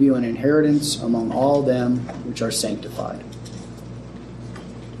 and to give you an inheritance among all them which are sanctified."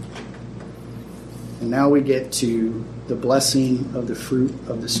 And now we get to the blessing of the fruit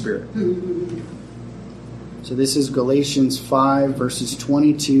of the Spirit. So this is Galatians 5, verses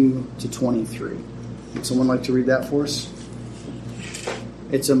 22 to 23. Would someone like to read that for us?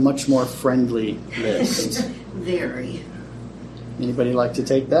 It's a much more friendly list. Very. Anybody like to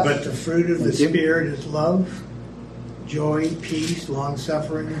take that? But the fruit of the Spirit is love, joy, peace,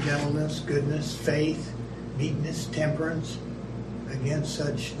 long-suffering, gentleness, goodness, faith, meekness, temperance. Against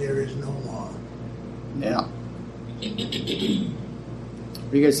such there is no law. Yeah. What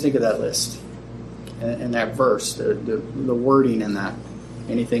do you guys think of that list? And that verse, the wording in that?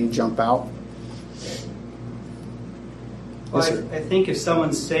 Anything jump out? Well, I think if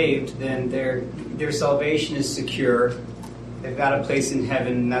someone's saved, then their salvation is secure. They've got a place in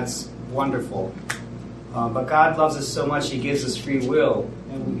heaven, and that's wonderful. But God loves us so much, he gives us free will,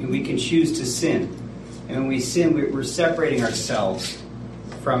 and we can choose to sin. And when we sin, we're separating ourselves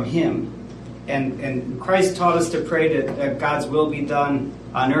from him. And Christ taught us to pray that God's will be done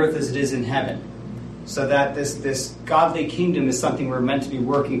on earth as it is in heaven. So that this godly kingdom is something we're meant to be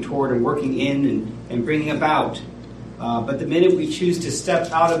working toward and working in and bringing about. But the minute we choose to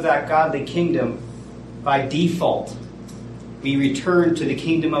step out of that godly kingdom, by default, we return to the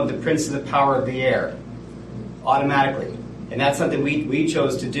kingdom of the prince of the power of the air, automatically. And that's something we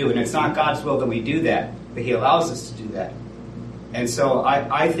chose to do. And it's not God's will that we do that, but he allows us to do that. And so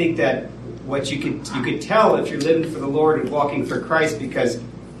I think that what you could tell if you're living for the Lord and walking for Christ, because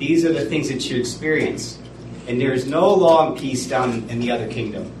these are the things that you experience. And there is no long peace down in the other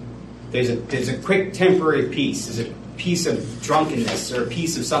kingdom. There's a quick temporary peace. There's a piece of drunkenness or a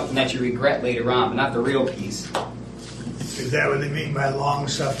piece of something that you regret later on, but not the real peace. Is that what they mean by long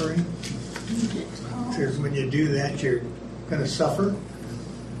suffering? Because when you do that, you're going to suffer?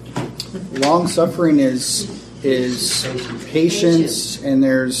 Long suffering is patience, and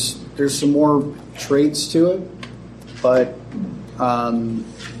there's some more traits to it, but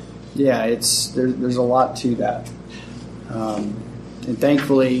there's a lot to that. And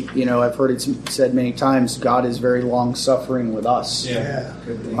thankfully, I've heard it said many times, God is very long suffering with us. Yeah.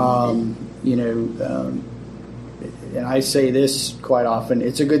 And I say this quite often: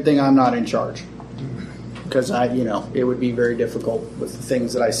 it's a good thing I'm not in charge, because it would be very difficult with the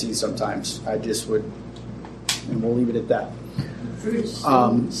things that I see sometimes. I just would, and we'll leave it at that. Fruit is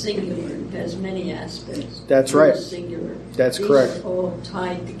singular. It has many aspects. That's Fruit right. is singular. That's These correct. are all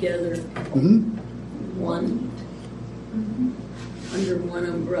tied together. One. Under one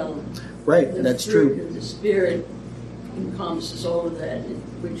umbrella. Right, that's true. The fruit of the Spirit encompasses all of that,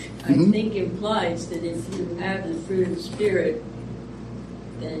 which I think implies that if you have the fruit of the Spirit,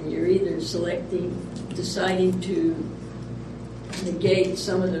 then you're either deciding to negate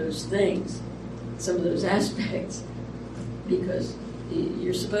some of those things, some of those aspects, because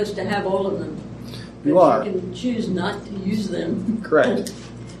you're supposed to have all of them. But You are. You can choose not to use them. Correct.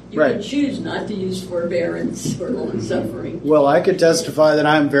 You can choose not to use forbearance or long-suffering. Well, I could testify that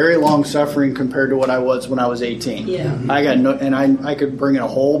I'm very long-suffering compared to what I was when I was 18. Yeah. I could bring in a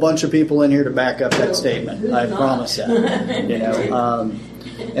whole bunch of people in here to back up that statement. I promise that.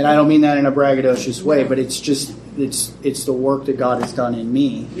 And I don't mean that in a braggadocious way, but it's just it's the work that God has done in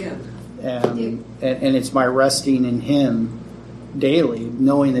me. Yeah. And it's my resting in him daily,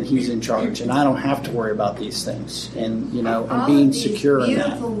 knowing that he's in charge, and I don't have to worry about these things, and and being secure in that.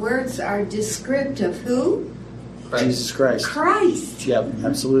 Beautiful words are descriptive. Who Jesus Christ. Christ. Yep,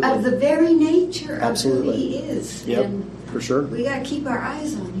 absolutely. Of the very nature of Absolutely. who he is. Yep, And for sure. we got to keep our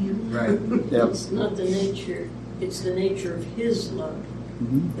eyes on him. Right. Yep. It's not the nature, it's the nature of his love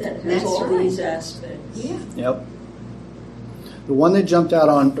Mhm. that has That's all right. these aspects. Yeah. Yep. The one that jumped out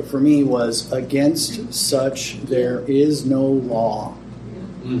on for me was, against such there is no law.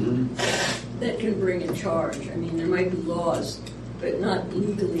 Mm-hmm. That can bring a charge. I mean, there might be laws, but not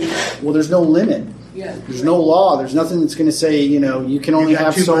legally. Well, there's no limit. Yeah. There's no law. There's nothing that's going to say, you can only got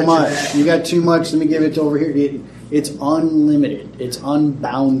have too so much of much. that. You got too much. Let me give it to over here. It's unlimited. It's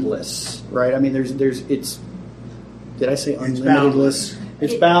unboundless, right? I mean, it's. Did I say unlimitedless?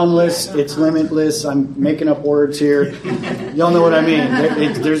 It's boundless. It's limitless. I'm making up words here. Y'all know what I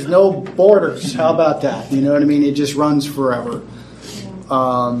mean. There's no borders. How about that? You know what I mean? It just runs forever.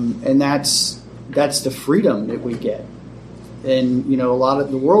 And that's the freedom that we get. And a lot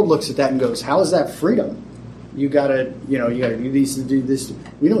of the world looks at that and goes, "How is that freedom? You gotta do these to do this."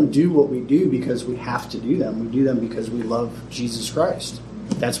 We don't do what we do because we have to do them. We do them because we love Jesus Christ.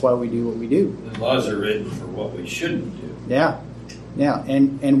 That's why we do what we do. The laws are written for what we shouldn't do. Yeah,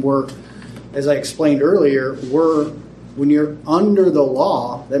 and we're, as I explained earlier, when you're under the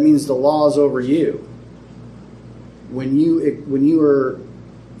law, that means the law is over you. When you are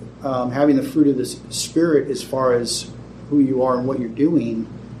having the fruit of the Spirit, as far as who you are and what you're doing,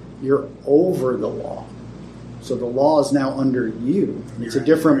 you're over the law. So the law is now under you. It's a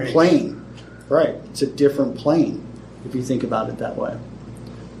different plane, right? It's a different plane if you think about it that way.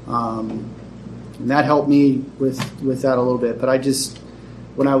 And that helped me with that a little bit. But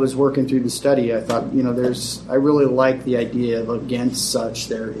when I was working through the study, I thought, I really like the idea of against such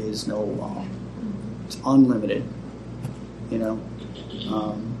there is no law. It's unlimited,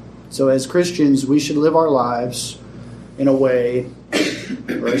 So as Christians, we should live our lives in a way,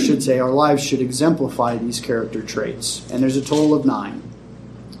 or I should say our lives should exemplify these character traits. And there's a total of 9.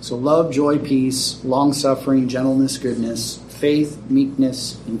 So love, joy, peace, long-suffering, gentleness, goodness, faith,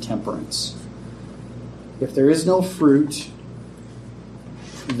 meekness, and temperance. If there is no fruit,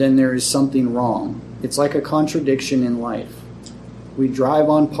 then there is something wrong. It's like a contradiction in life. We drive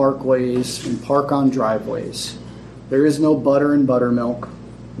on parkways and park on driveways. There is no butter and buttermilk.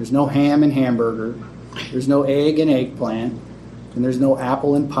 There's no ham and hamburger. There's no egg and eggplant. And there's no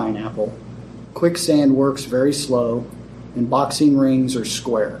apple and pineapple. Quicksand works very slow, and boxing rings are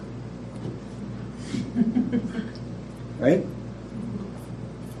square. Right?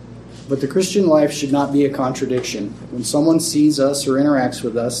 But the Christian life should not be a contradiction. When someone sees us or interacts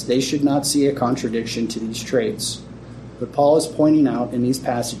with us, they should not see a contradiction to these traits. But Paul is pointing out in these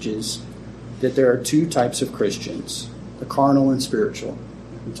passages that there are 2 types of Christians, the carnal and spiritual,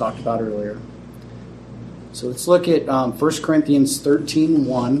 we talked about earlier. So let's look at 1 Corinthians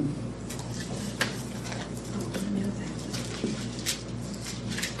 13:1.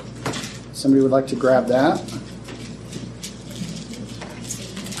 Somebody would like to grab that?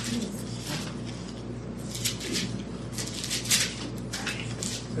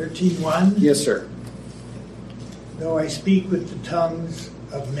 (13:1). Yes, sir. Though I speak with the tongues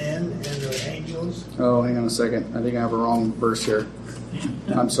of men and of angels. Oh, hang on a second. I think I have a wrong verse here.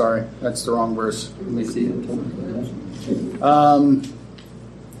 I'm sorry. That's the wrong verse. Let me see.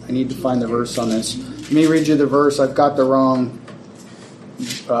 I need to find the verse on this. Let me read you the verse. I've got the wrong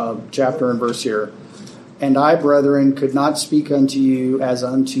chapter and verse here. And I, brethren, could not speak unto you as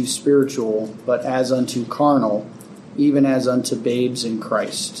unto spiritual, but as unto carnal, even as unto babes in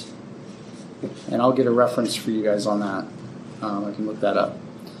Christ. And I'll get a reference for you guys on that. I can look that up.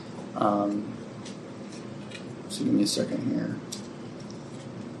 So give me a second here.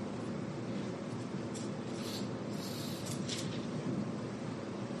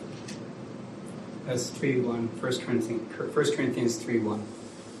 That's 3:1. 1 Corinthians 3:1.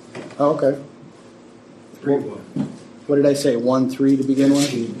 Oh, okay. 3:1. What did I say? 1:3 to begin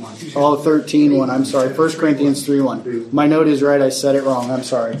with? Oh, 13:1. I'm sorry. 1 Corinthians 3:1. My note is right. I said it wrong. I'm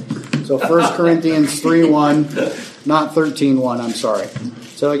sorry. So 1 Corinthians 3:1, not 13:1. I'm sorry.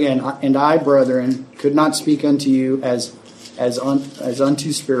 So again, and I, brethren, could not speak unto you as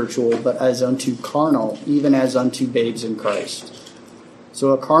unto spiritual, but as unto carnal, even as unto babes in Christ.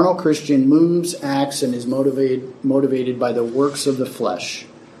 So a carnal Christian moves, acts, and is motivated by the works of the flesh.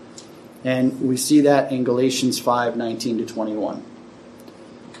 And we see that in Galatians 5:19 to 21.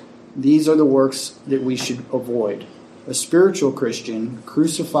 These are the works that we should avoid. A spiritual Christian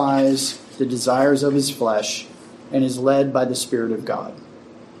crucifies the desires of his flesh and is led by the Spirit of God.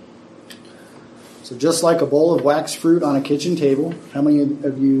 So just like a bowl of wax fruit on a kitchen table, how many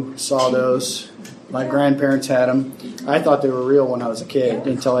of you saw those My grandparents had them. I thought they were real when I was a kid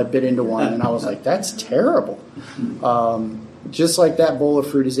until I bit into one, and I was like, that's terrible. Just like that bowl of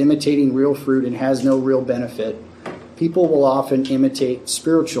fruit is imitating real fruit and has no real benefit, people will often imitate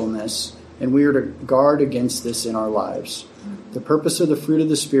spiritualness, and we are to guard against this in our lives. The purpose of the fruit of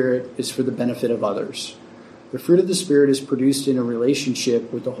the Spirit is for the benefit of others. The fruit of the Spirit is produced in a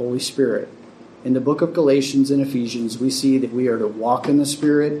relationship with the Holy Spirit. In the book of Galatians and Ephesians, we see that we are to walk in the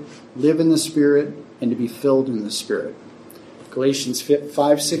Spirit, live in the Spirit, and to be filled in the Spirit. Galatians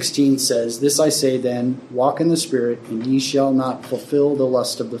 5:16 says, "This I say then, walk in the Spirit, and ye shall not fulfill the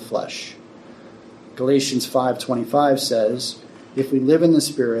lust of the flesh." Galatians 5:25 says, "If we live in the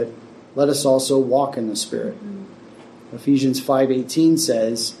Spirit, let us also walk in the Spirit." Ephesians 5:18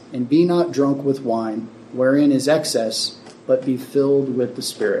 says, "And be not drunk with wine, wherein is excess, but be filled with the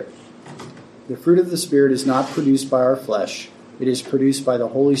Spirit." The fruit of the Spirit is not produced by our flesh. It is produced by the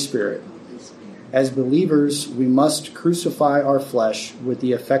Holy Spirit. As believers, we must crucify our flesh with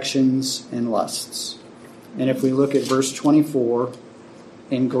the affections and lusts. And if we look at verse 24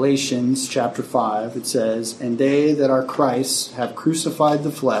 in Galatians chapter 5, it says, "And they that are Christ's have crucified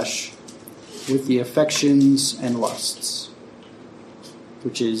the flesh with the affections and lusts,"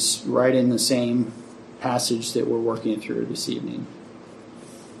 which is right in the same passage that we're working through this evening.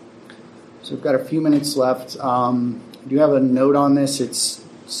 So we've got a few minutes left. I do have a note on this. It's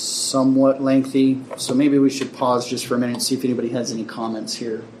somewhat lengthy, so maybe we should pause just for a minute and see if anybody has any comments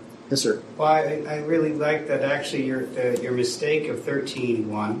here. Yes, sir. Well, I really like that actually your mistake of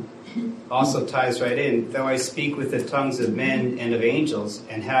 13:1 also ties right in. "Though I speak with the tongues of men and of angels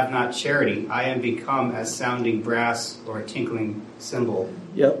and have not charity, I am become as sounding brass or a tinkling cymbal."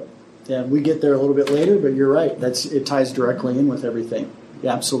 Yep. Yeah, we get there a little bit later, but you're right. It ties directly in with everything.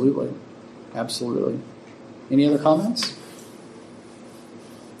 Yeah, absolutely. Absolutely. Any other comments?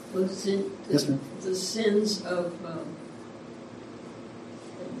 Well, Yes, ma'am. the sins of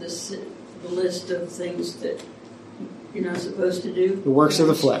the list of things that you're not supposed to do. The works of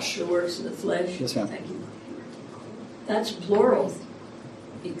the flesh. The works of the flesh. Yes, ma'am. Thank you. That's plural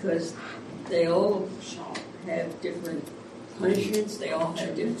because they all have different punishments. They all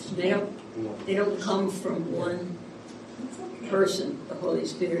have different. They don't come from one person, the Holy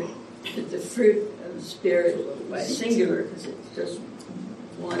Spirit. But the fruit of the Spirit, by singular, because it's just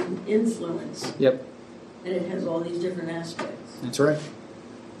one influence. Yep. And it has all these different aspects. That's right.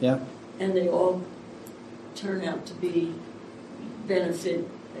 Yeah. And they all turn out to be benefit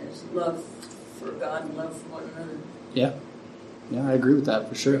as love for God and love for one another. Yeah. Yeah, I agree with that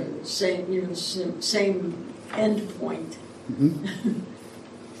for sure. And same end point. Mm-hmm.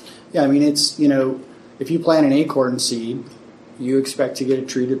 Yeah, I mean, it's, if you plant an acorn seed, you expect to get a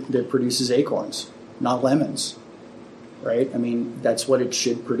tree that produces acorns, not lemons, right? I mean, that's what it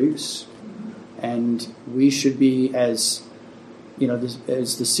should produce. And we should be, as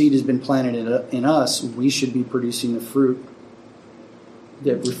the seed has been planted in us, we should be producing the fruit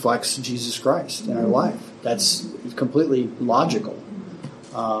that reflects Jesus Christ in our life. That's completely logical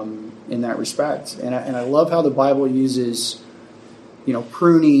in that respect. And I love how the Bible uses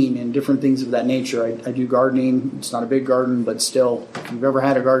pruning and different things of that nature. I do gardening. It's not a big garden, but still, if you've ever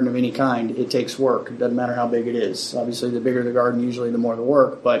had a garden of any kind, it takes work. It doesn't matter how big it is. Obviously, the bigger the garden, usually the more the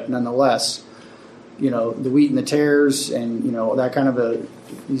work, but nonetheless, the wheat and the tares and, that kind of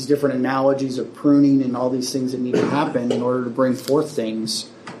these different analogies of pruning and all these things that need to happen in order to bring forth things,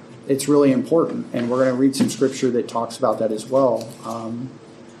 it's really important. And we're going to read some scripture that talks about that as well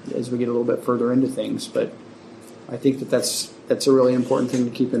as we get a little bit further into things. But I think that's a really important thing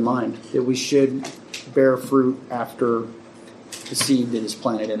to keep in mind, that we should bear fruit after the seed that is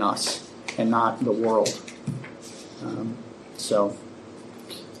planted in us and not the world.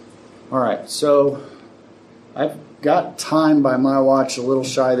 All right, so I've got time by my watch a little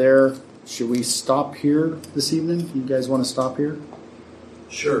shy there. Should we stop here this evening? You guys want to stop here?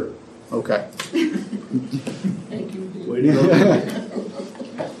 Sure. Okay. Thank you. Way to go.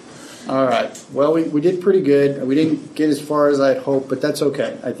 All right. Well, we did pretty good. We didn't get as far as I'd hoped, but that's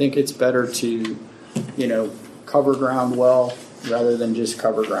okay. I think it's better to, cover ground well rather than just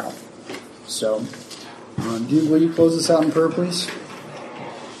cover ground. So, will you close us out in prayer, please?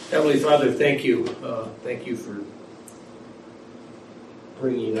 Heavenly Father, thank you. Thank you for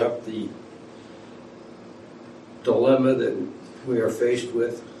bringing up the dilemma that we are faced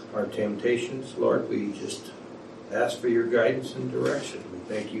with, our temptations. Lord, we just ask for your guidance and direction. We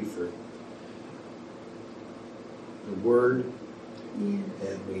thank you for the Word,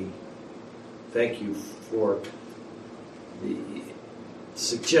 and we thank you for the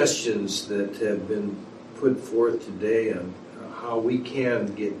suggestions that have been put forth today on how we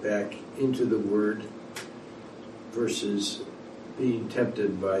can get back into the Word versus being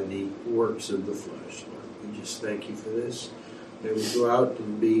tempted by the works of the flesh. Lord, we just thank you for this. May we go out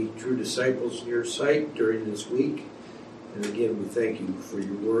and be true disciples in your sight during this week. And again, we thank you for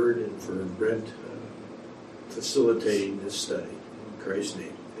your word and for Brent facilitating this study. In Christ's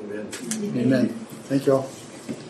name, amen. Amen. Thank you all.